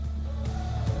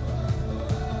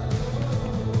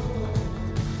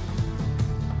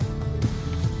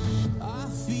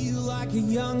like a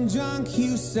young drunk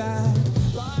you sad,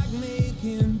 like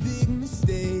making big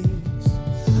mistakes.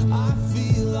 I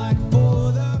feel like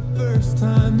for the first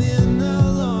time in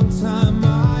a long time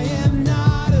I am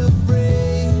not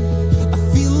afraid. I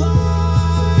feel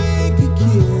like a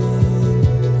kid.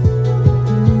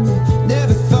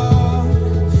 Never thought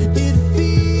it'd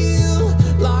feel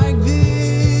like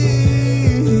this.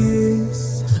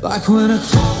 Like when I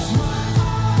close my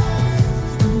eyes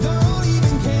and don't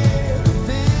even care if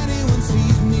anyone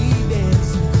sees me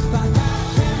dancing. Like I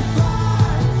can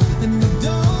fly and I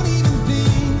don't even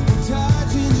think of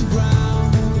touching the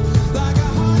ground. Like a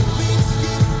heartbeat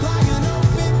skip, like an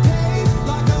open page,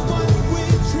 like a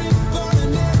one-way trip on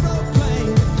an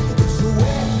aeroplane. It's the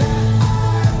way that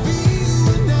I feel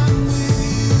when I'm with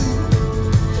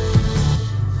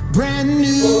you. Brand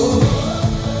new.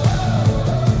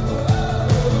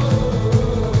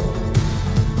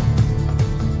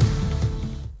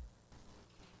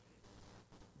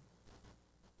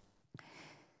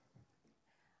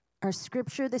 Our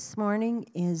scripture this morning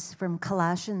is from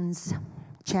Colossians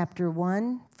chapter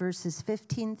 1, verses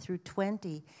 15 through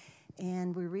 20,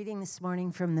 and we're reading this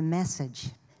morning from the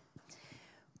Message.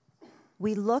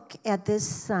 We look at this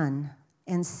sun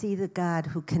and see the God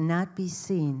who cannot be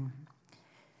seen.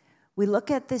 We look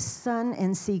at this sun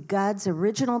and see God's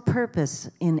original purpose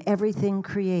in everything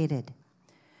created.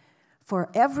 For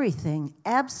everything,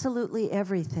 absolutely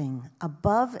everything,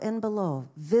 above and below,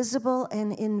 visible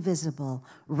and invisible,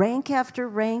 rank after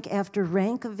rank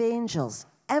of angels,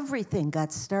 everything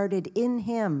got started in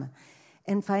him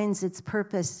and finds its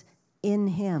purpose in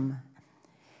him.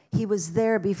 He was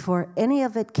there before any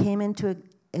of it came into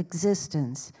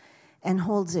existence and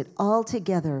holds it all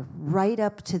together right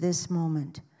up to this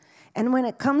moment. And when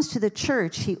it comes to the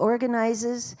church, he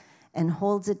organizes and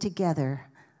holds it together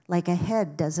like a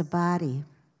head does a body.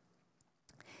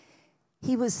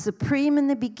 He was supreme in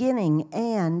the beginning,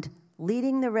 and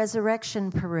leading the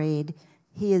resurrection parade,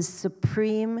 he is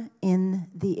supreme in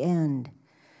the end.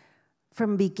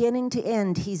 From beginning to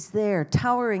end, he's there,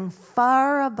 towering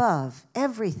far above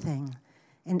everything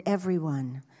and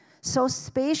everyone. So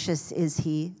spacious is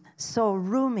he, so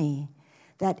roomy,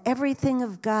 that everything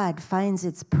of God finds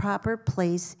its proper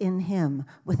place in him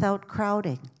without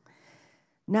crowding.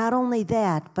 Not only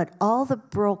that, but all the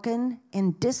broken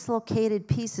and dislocated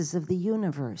pieces of the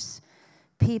universe,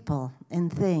 people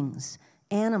and things,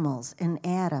 animals and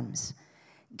atoms,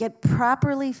 get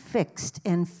properly fixed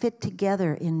and fit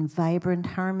together in vibrant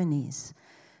harmonies,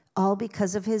 all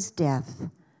because of his death,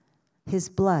 his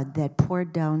blood that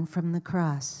poured down from the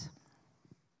cross.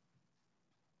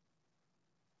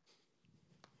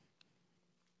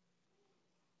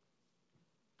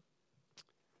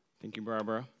 Thank you,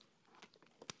 Barbara.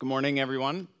 Good morning,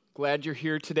 everyone. Glad you're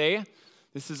here today.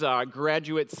 This is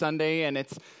Graduate Sunday, and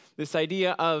it's this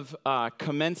idea of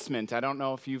commencement. I don't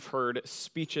know if you've heard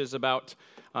speeches about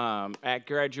at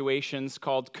graduations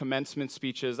called commencement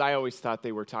speeches. I always thought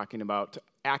they were talking about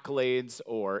accolades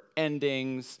or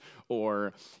endings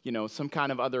or, some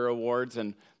kind of other awards.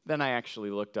 And then I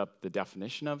actually looked up the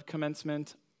definition of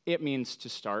commencement. It means to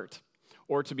start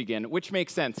or to begin, which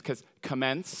makes sense because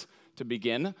commence, to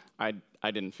begin. I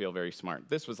didn't feel very smart.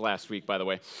 This was last week, by the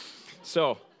way.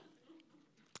 So,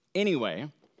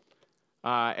 anyway,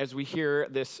 as we hear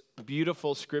this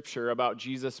beautiful scripture about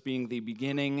Jesus being the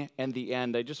beginning and the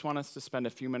end, I just want us to spend a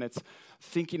few minutes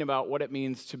thinking about what it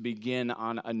means to begin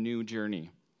on a new journey.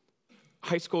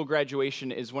 High school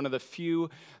graduation is one of the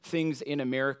few things in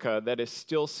America that is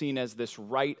still seen as this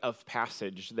rite of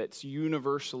passage that's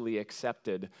universally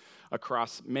accepted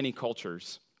across many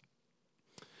cultures.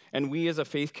 And we as a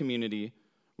faith community,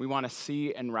 we want to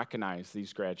see and recognize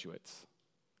these graduates.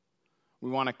 We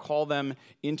want to call them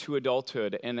into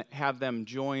adulthood and have them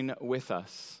join with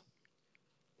us.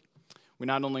 We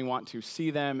not only want to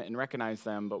see them and recognize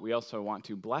them, but we also want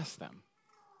to bless them.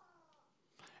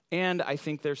 And I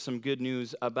think there's some good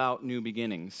news about new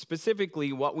beginnings,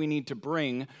 specifically what we need to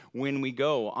bring when we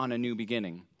go on a new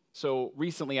beginning. So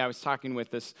recently I was talking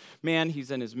with this man. He's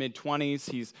in his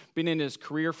mid-20s. He's been in his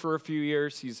career for a few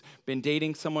years. He's been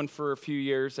dating someone for a few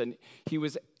years. And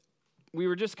we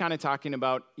were just kind of talking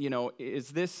about, is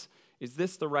this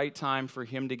the right time for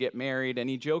him to get married? And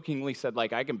he jokingly said,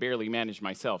 I can barely manage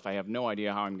myself. I have no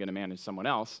idea how I'm going to manage someone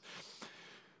else.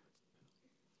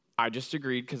 I just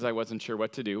agreed because I wasn't sure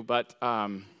what to do. But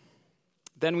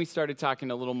then we started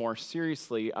talking a little more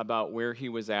seriously about where he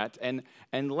was at and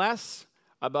less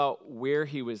about where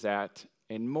he was at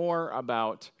and more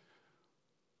about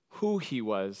who he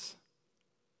was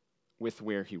with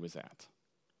where he was at.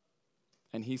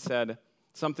 And he said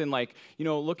something like,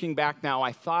 looking back now,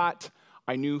 I thought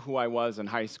I knew who I was in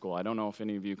high school. I don't know if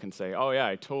any of you can say, oh yeah,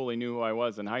 I totally knew who I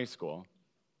was in high school.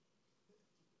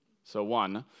 So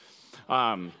one.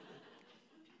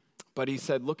 But he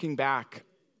said, looking back,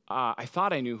 I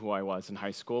thought I knew who I was in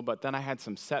high school, but then I had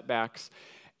some setbacks,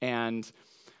 and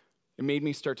it made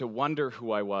me start to wonder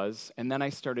who I was, and then I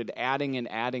started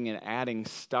adding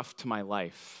stuff to my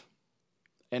life.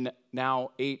 And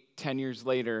now, 8-10 years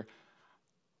later,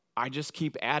 I just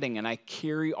keep adding, and I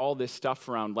carry all this stuff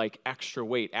around like extra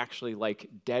weight, actually like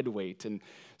dead weight. And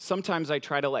sometimes I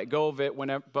try to let go of it,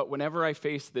 but whenever I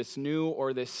face this new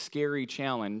or this scary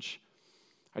challenge,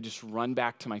 I just run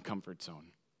back to my comfort zone.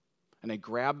 And I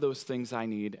grab those things I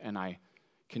need, and I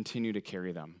continue to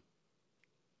carry them.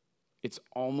 It's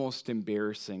almost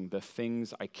embarrassing, the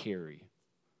things I carry.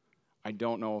 I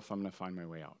don't know if I'm going to find my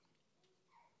way out.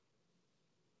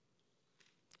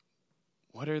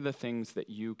 What are the things that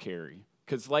you carry?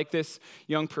 Because like this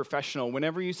young professional,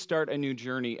 whenever you start a new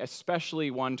journey,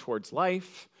 especially one towards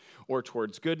life or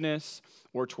towards goodness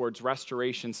or towards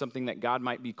restoration, something that God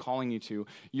might be calling you to,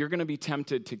 you're going to be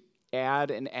tempted to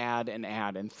add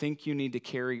and think you need to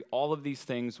carry all of these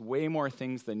things, way more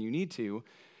things than you need to,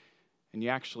 and you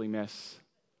actually miss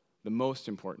the most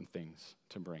important things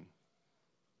to bring.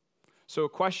 So a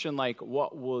question like,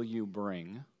 what will you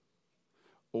bring?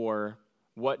 Or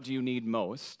what do you need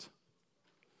most?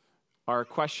 Are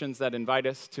questions that invite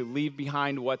us to leave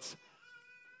behind what's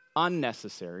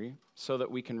unnecessary so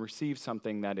that we can receive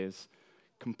something that is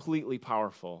completely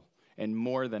powerful and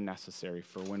more than necessary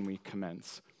for when we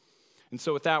commence. And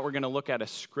so with that, we're going to look at a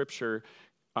scripture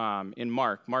in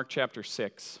Mark chapter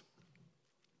 6.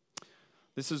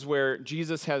 This is where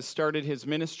Jesus has started his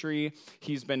ministry.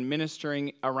 He's been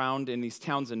ministering around in these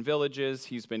towns and villages.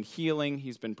 He's been healing.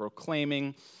 He's been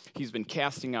proclaiming. He's been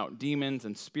casting out demons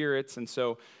and spirits. And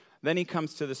so then he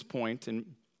comes to this point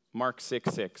in Mark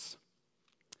 6:6.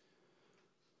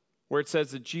 Where it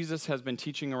says that Jesus has been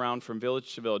teaching around from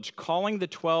village to village. Calling the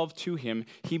 12 to him,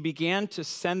 he began to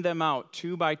send them out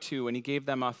 2 by 2, and he gave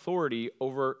them authority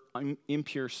over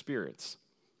impure spirits.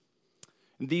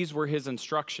 And these were his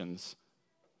instructions.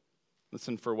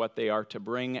 Listen for what they are to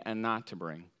bring and not to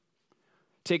bring.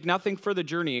 Take nothing for the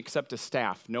journey except a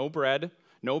staff, no bread,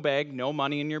 no bag, no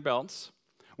money in your belts.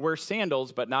 Wear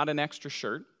sandals, but not an extra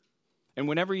shirt. And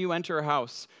whenever you enter a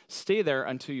house, stay there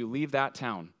until you leave that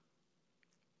town.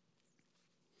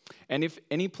 And if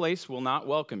any place will not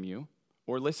welcome you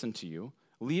or listen to you,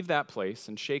 leave that place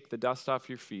and shake the dust off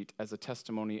your feet as a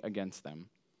testimony against them.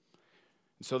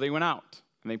 And so they went out,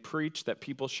 and they preached that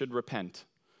people should repent,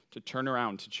 to turn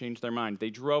around, to change their mind. They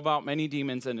drove out many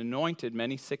demons and anointed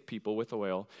many sick people with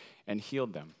oil and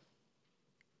healed them.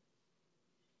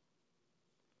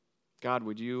 God,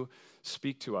 would you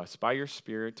speak to us by your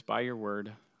Spirit, by your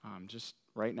word, just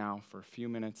right now for a few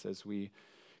minutes as we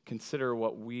consider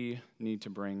what we need to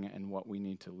bring and what we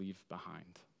need to leave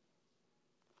behind.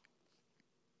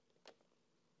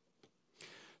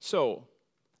 So,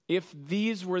 if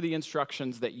these were the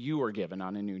instructions that you were given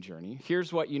on a new journey,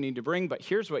 here's what you need to bring, but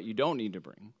here's what you don't need to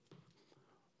bring,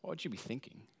 what would you be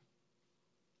thinking?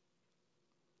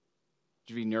 Would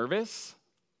you be nervous?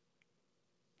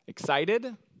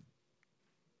 Excited?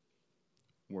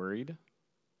 Worried?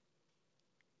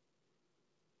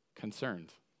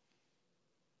 Concerned?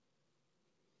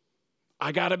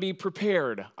 I got to be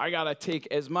prepared. I got to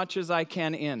take as much as I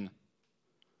can in.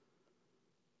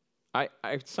 I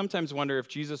sometimes wonder if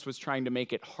Jesus was trying to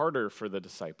make it harder for the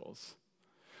disciples.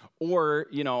 Or,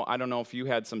 I don't know if you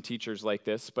had some teachers like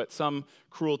this, but some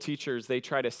cruel teachers, they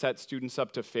try to set students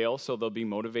up to fail so they'll be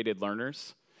motivated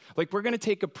learners. Like, we're going to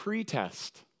take a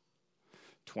pre-test.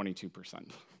 22%.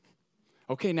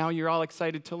 Okay, now you're all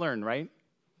excited to learn, right?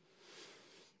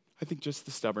 I think just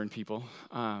the stubborn people.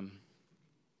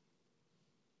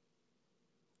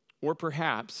 Or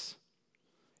perhaps,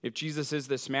 if Jesus is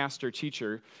this master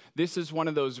teacher, this is one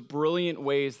of those brilliant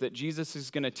ways that Jesus is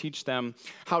going to teach them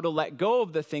how to let go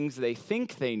of the things they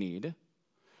think they need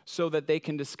so that they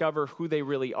can discover who they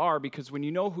really are. Because when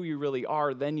you know who you really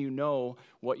are, then you know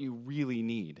what you really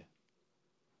need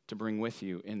to bring with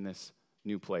you in this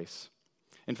new place.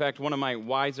 In fact, one of my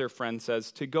wiser friends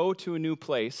says, to go to a new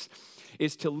place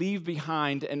is to leave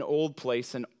behind an old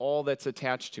place and all that's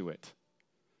attached to it.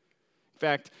 In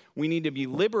fact, we need to be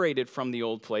liberated from the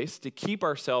old place to keep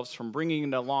ourselves from bringing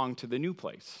it along to the new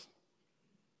place.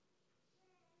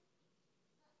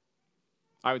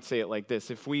 I would say it like this.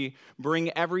 If we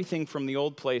bring everything from the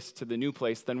old place to the new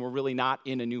place, then we're really not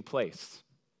in a new place.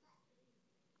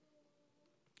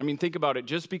 I mean, think about it.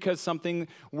 Just because something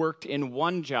worked in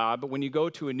one job, when you go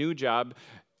to a new job,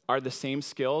 are the same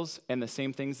skills and the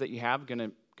same things that you have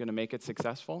going to make it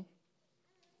successful?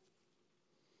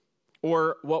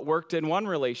 Or what worked in one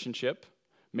relationship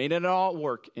may not all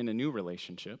work in a new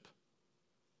relationship.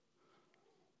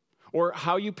 Or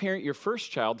how you parent your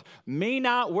first child may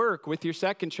not work with your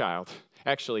second child.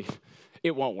 Actually,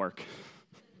 it won't work.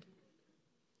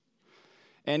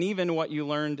 And even what you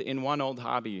learned in one old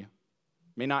hobby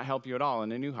may not help you at all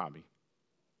in a new hobby.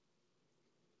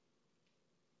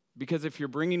 Because if you're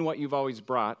bringing what you've always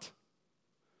brought,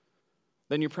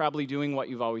 then you're probably doing what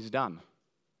you've always done.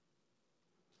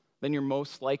 Then you're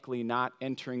most likely not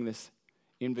entering this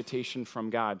invitation from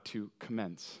God to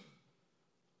commence,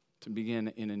 to begin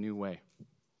in a new way.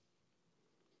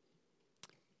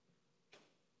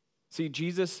 See,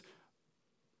 Jesus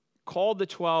called the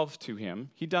 12 to him.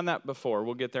 He'd done that before.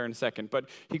 We'll get there in a second. But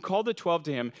he called the 12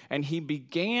 to him, and he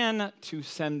began to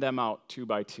send them out 2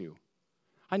 by 2.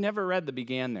 I never read the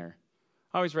began there.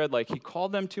 I always read like he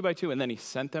called them 2 by 2, and then he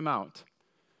sent them out.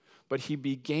 But he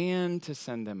began to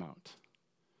send them out.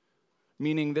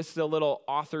 Meaning this is a little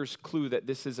author's clue that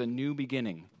this is a new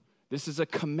beginning. This is a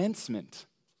commencement.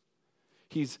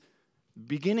 He's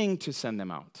beginning to send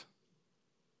them out.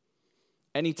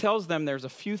 And he tells them there's a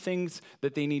few things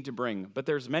that they need to bring, but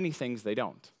there's many things they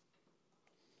don't.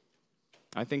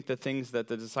 I think the things that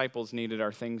the disciples needed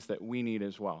are things that we need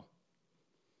as well.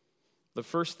 The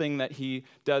first thing that he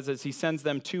does is he sends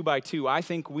them 2 by 2. I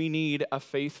think we need a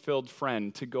faith-filled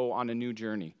friend to go on a new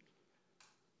journey.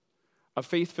 A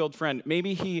faith-filled friend.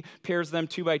 Maybe he pairs them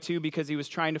 2 by 2 because he was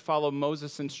trying to follow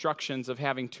Moses' instructions of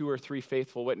having 2 or 3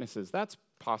 faithful witnesses. That's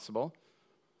possible.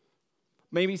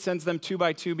 Maybe he sends them 2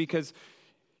 by 2 because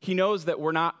he knows that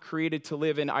we're not created to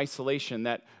live in isolation,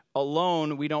 that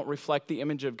alone we don't reflect the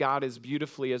image of God as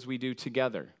beautifully as we do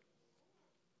together.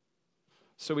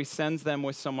 So he sends them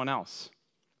with someone else.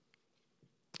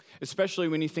 Especially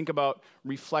when you think about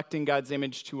reflecting God's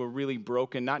image to a really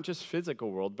broken, not just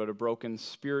physical world, but a broken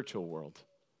spiritual world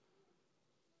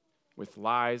with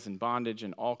lies and bondage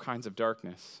and all kinds of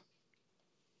darkness.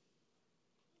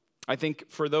 I think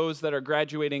for those that are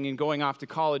graduating and going off to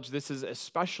college, this is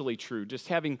especially true. Just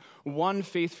having one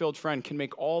faith-filled friend can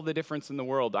make all the difference in the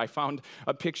world. I found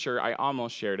a picture, I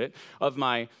almost shared it, of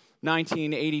my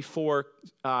 1984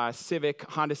 Honda Civic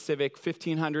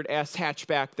 1500S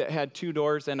hatchback that had 2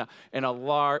 doors and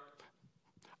a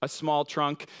small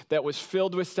trunk that was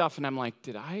filled with stuff. And I'm like,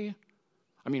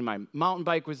 my mountain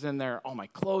bike was in there. All my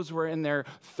clothes were in there.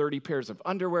 30 pairs of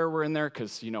underwear were in there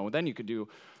because, then you could do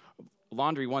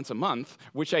laundry once a month,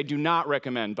 which I do not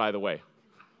recommend, by the way.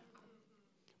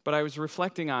 But I was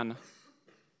reflecting on,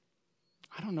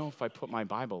 I don't know if I put my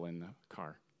Bible in the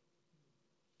car.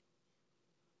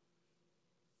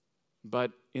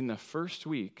 But in the first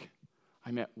week,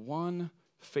 I met one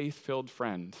faith-filled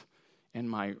friend, and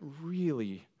my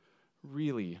really,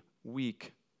 really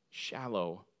weak,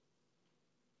 shallow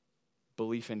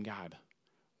belief in God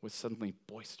was suddenly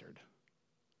boistered.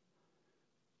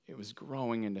 It was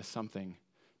growing into something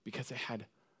because it had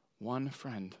one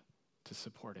friend to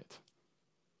support it.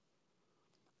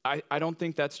 I don't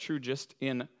think that's true just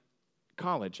in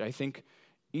college. I think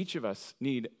each of us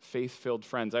need faith-filled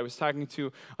friends. I was talking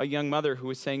to a young mother who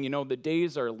was saying, the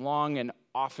days are long and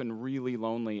often really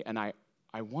lonely, and I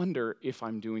wonder if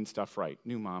I'm doing stuff right.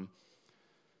 New mom.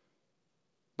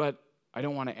 But I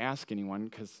don't want to ask anyone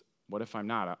because what if I'm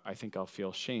not? I think I'll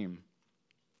feel shame.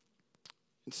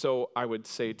 So I would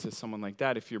say to someone like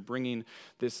that, if you're bringing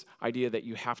this idea that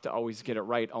you have to always get it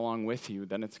right along with you,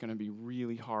 then it's going to be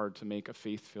really hard to make a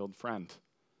faith-filled friend.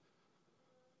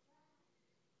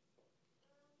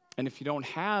 And if you don't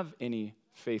have any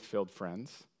faith-filled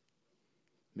friends,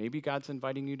 maybe God's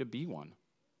inviting you to be one.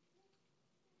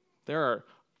 There are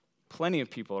plenty of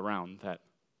people around that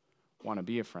want to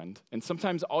be a friend. And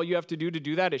sometimes all you have to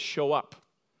do that is show up.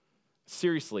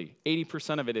 Seriously,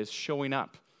 80% of it is showing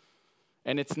up.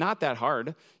 And it's not that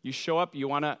hard. You show up, you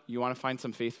want to find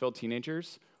some faith-filled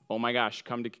teenagers? Oh my gosh,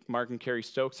 come to Mark and Carrie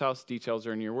Stokes' house. Details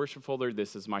are in your worship folder.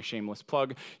 This is my shameless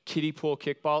plug. Kiddie pool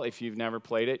kickball. If you've never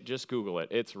played it, just Google it.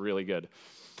 It's really good.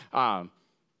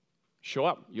 Show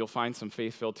up. You'll find some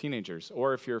faith-filled teenagers.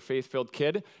 Or if you're a faith-filled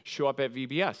kid, show up at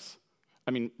VBS.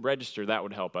 Register. That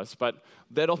would help us. But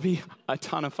that'll be a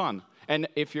ton of fun. And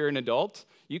if you're an adult,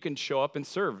 you can show up and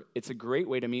serve. It's a great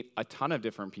way to meet a ton of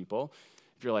different people.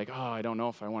 If you're like, I don't know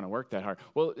if I want to work that hard.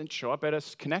 Well, then show up at a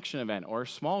connection event or a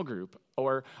small group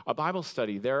or a Bible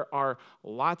study. There are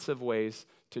lots of ways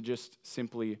to just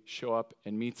simply show up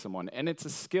and meet someone. And it's a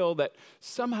skill that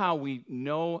somehow we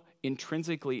know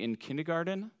intrinsically in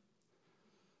kindergarten.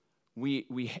 We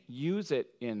use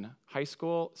it in high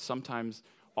school, sometimes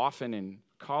often in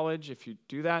college if you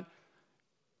do that.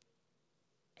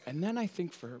 And then I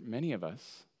think for many of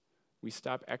us, we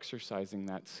stop exercising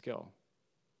that skill.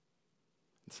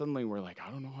 And suddenly we're like,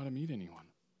 I don't know how to meet anyone.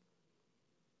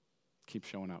 Keep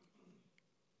showing up.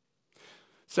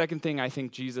 Second thing I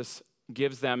think Jesus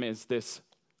gives them is this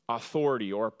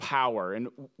authority or power. And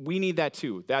we need that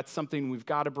too. That's something we've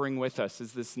got to bring with us,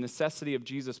 is this necessity of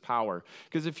Jesus' power.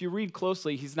 Because if you read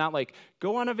closely, he's not like,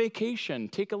 go on a vacation,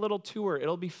 take a little tour,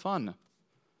 it'll be fun.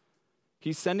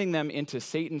 He's sending them into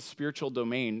Satan's spiritual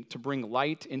domain to bring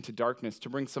light into darkness, to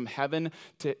bring some heaven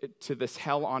to this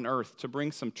hell on earth, to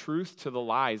bring some truth to the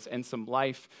lies and some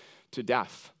life to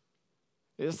death.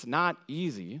 It's not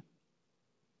easy,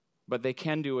 but they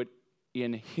can do it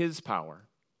in his power.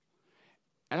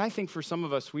 And I think for some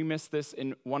of us, we miss this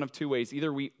in one of two ways.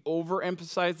 Either we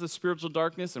overemphasize the spiritual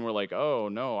darkness and we're like, oh,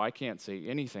 no, I can't say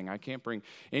anything. I can't bring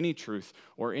any truth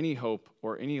or any hope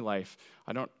or any life.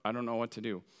 I don't know what to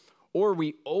do. Or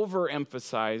we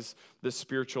overemphasize the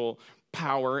spiritual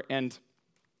power and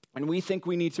we think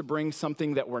we need to bring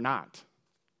something that we're not.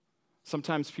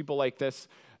 Sometimes people like this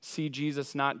see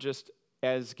Jesus not just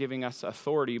as giving us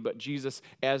authority, but Jesus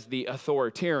as the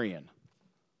authoritarian.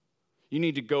 You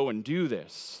need to go and do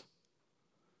this.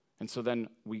 And so then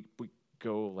we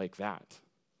go like that.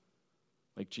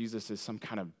 Like Jesus is some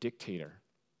kind of dictator.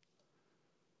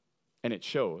 And it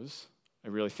shows. I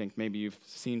really think maybe you've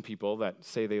seen people that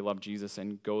say they love Jesus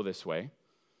and go this way.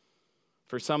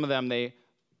 For some of them,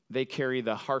 they carry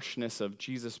the harshness of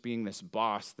Jesus being this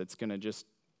boss that's going to just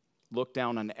look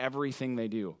down on everything they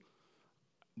do.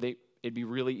 It'd be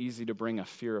really easy to bring a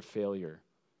fear of failure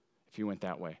if you went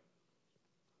that way.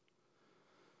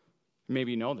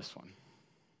 Maybe you know this one.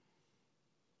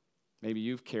 Maybe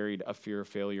you've carried a fear of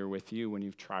failure with you when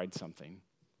you've tried something.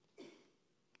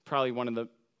 Probably one of the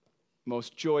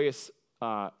most joyous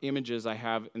images I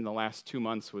have in the last 2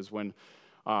 months was when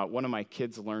one of my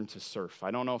kids learned to surf.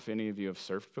 I don't know if any of you have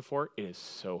surfed before. It is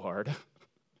so hard.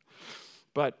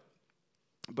 But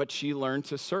she learned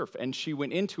to surf, and she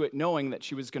went into it knowing that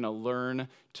she was going to learn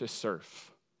to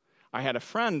surf. I had a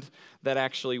friend that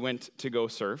actually went to go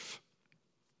surf,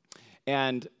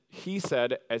 and he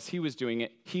said, as he was doing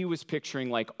it, he was picturing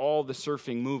like all the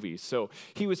surfing movies. So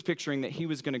he was picturing that he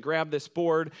was going to grab this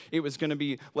board. It was going to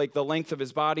be like the length of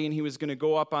his body, and he was going to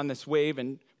go up on this wave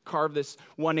and carve this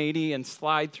 180 and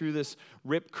slide through this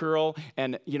rip curl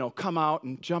and, come out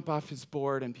and jump off his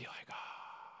board and be like, ah.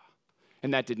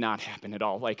 And that did not happen at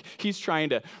all. Like he's trying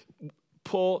to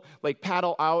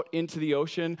paddle out into the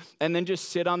ocean and then just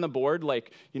sit on the board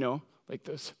like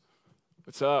this.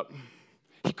 What's up?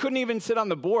 He couldn't even sit on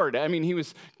the board. I mean, he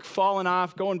was falling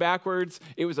off, going backwards.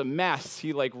 It was a mess.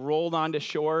 He rolled onto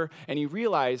shore, and he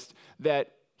realized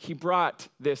that he brought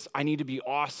this, I need to be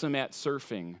awesome at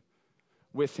surfing,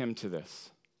 with him to this.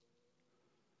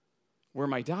 Where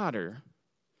my daughter,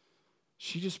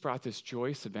 she just brought this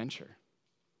joyous adventure.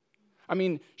 I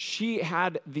mean, she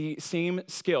had the same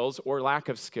skills or lack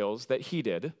of skills that he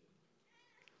did,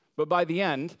 but by the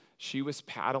end, she was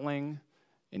paddling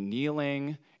and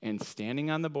kneeling and standing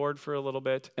on the board for a little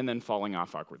bit and then falling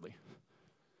off awkwardly.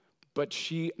 But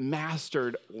she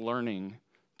mastered learning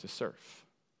to surf.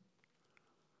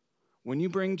 When you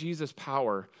bring Jesus'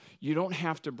 power, you don't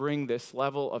have to bring this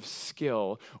level of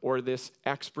skill or this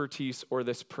expertise or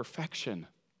this perfection.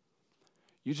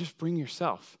 You just bring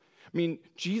yourself. I mean,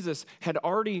 Jesus had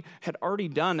already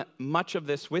done much of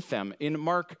this with them. In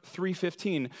Mark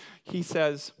 3:15, he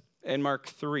says, in Mark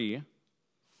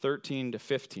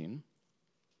 3:13-15,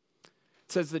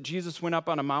 it says that Jesus went up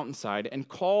on a mountainside and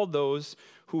called those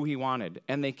who he wanted,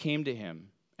 and they came to him.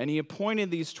 And he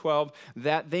appointed these 12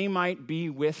 that they might be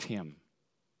with him,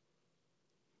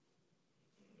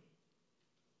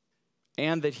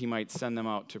 and that he might send them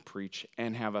out to preach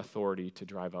and have authority to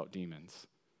drive out demons.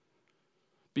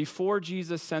 Before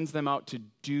Jesus sends them out to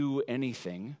do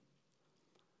anything,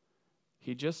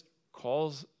 he just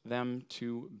calls them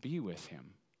to be with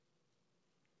him.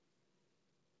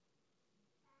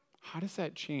 How does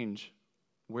that change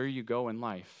where you go in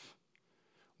life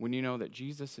when you know that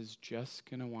Jesus is just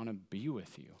going to want to be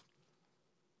with you?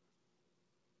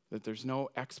 That there's no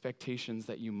expectations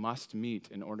that you must meet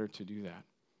in order to do that.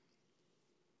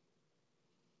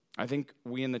 I think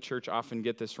we in the church often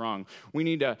get this wrong. We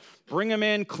need to bring them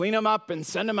in, clean them up, and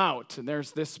send them out. And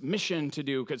there's this mission to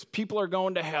do because people are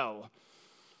going to hell.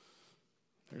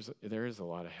 There is a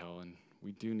lot of hell, and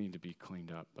we do need to be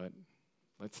cleaned up, but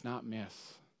let's not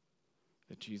miss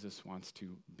that Jesus wants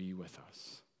to be with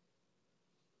us.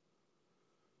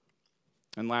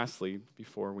 And lastly,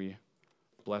 before we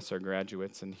bless our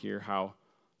graduates and hear how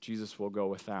Jesus will go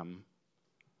with them,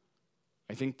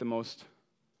 I think the most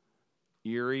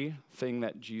eerie thing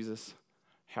that Jesus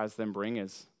has them bring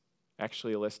is,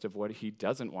 actually a list of what he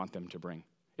doesn't want them to bring.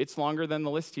 It's longer than the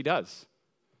list he does.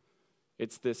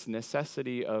 It's this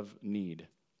necessity of need,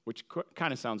 which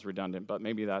kind of sounds redundant, but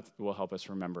maybe that will help us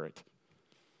remember it.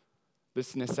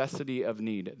 This necessity of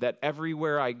need, that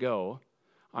everywhere I go,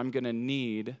 I'm going to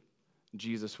need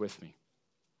Jesus with me.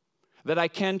 That I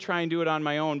can try and do it on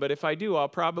my own, but if I do, I'll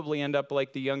probably end up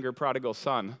like the younger prodigal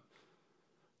son,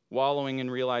 wallowing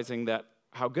and realizing that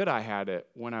how good I had it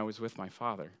when I was with my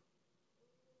father.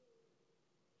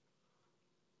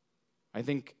 I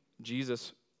think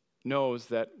Jesus knows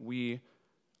that we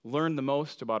learn the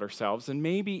most about ourselves, and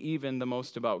maybe even the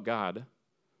most about God,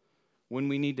 when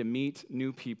we need to meet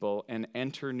new people and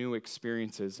enter new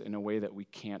experiences in a way that we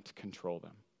can't control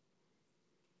them.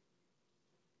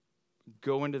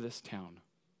 Go into this town.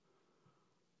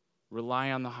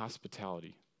 Rely on the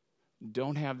hospitality.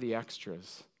 Don't have the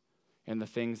extras and the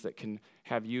things that can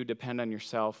have you depend on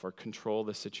yourself or control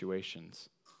the situations.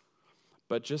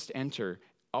 But just enter,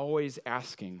 always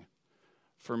asking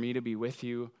for me to be with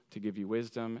you, to give you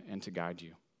wisdom, and to guide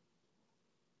you.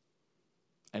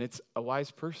 And it's a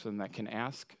wise person that can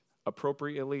ask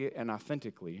appropriately and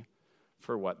authentically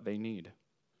for what they need.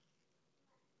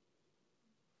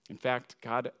 In fact,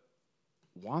 God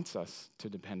wants us to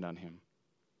depend on him.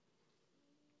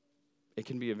 It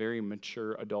can be a very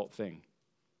mature adult thing.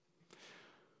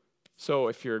 So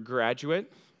if you're a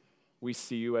graduate, we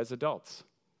see you as adults.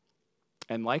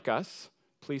 And like us,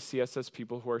 please see us as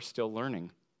people who are still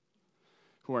learning,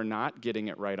 who are not getting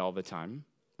it right all the time.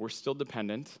 We're still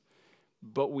dependent,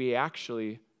 but we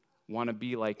actually want to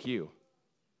be like you,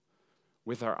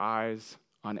 with our eyes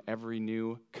on every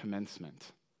new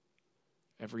commencement,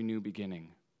 every new beginning,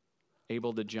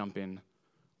 able to jump in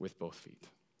with both feet.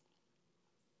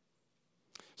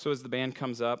 So as the band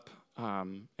comes up,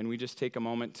 and we just take a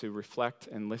moment to reflect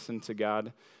and listen to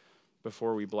God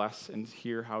before we bless and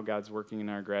hear how God's working in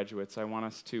our graduates, I want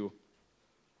us to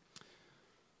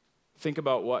think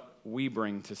about what we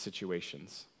bring to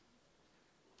situations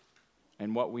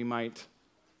and what we might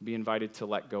be invited to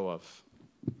let go of.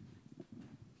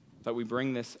 That we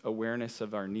bring this awareness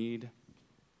of our need.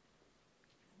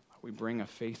 We bring a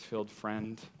faith-filled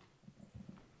friend.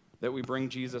 That we bring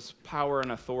Jesus' power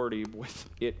and authority. With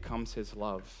it comes his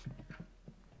love.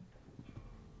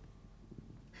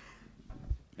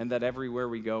 And that everywhere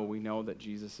we go, we know that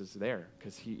Jesus is there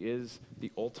because he is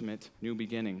the ultimate new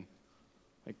beginning.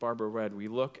 Like Barbara read, we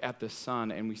look at the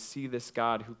Son and we see this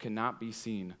God who cannot be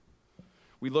seen.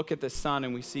 We look at the Son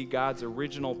and we see God's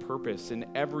original purpose in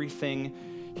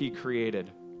everything he created.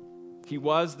 He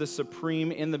was the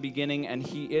supreme in the beginning and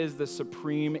he is the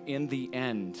supreme in the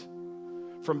end.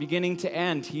 From beginning to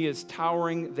end, he is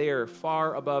towering there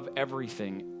far above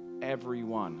everything,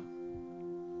 everyone.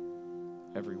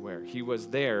 Everywhere. He was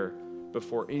there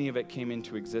before any of it came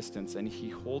into existence, and he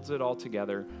holds it all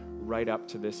together right up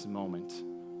to this moment.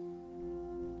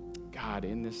 God,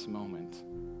 in this moment,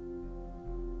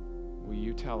 will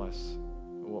you tell us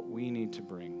what we need to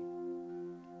bring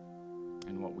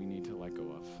and what we need to let go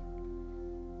of?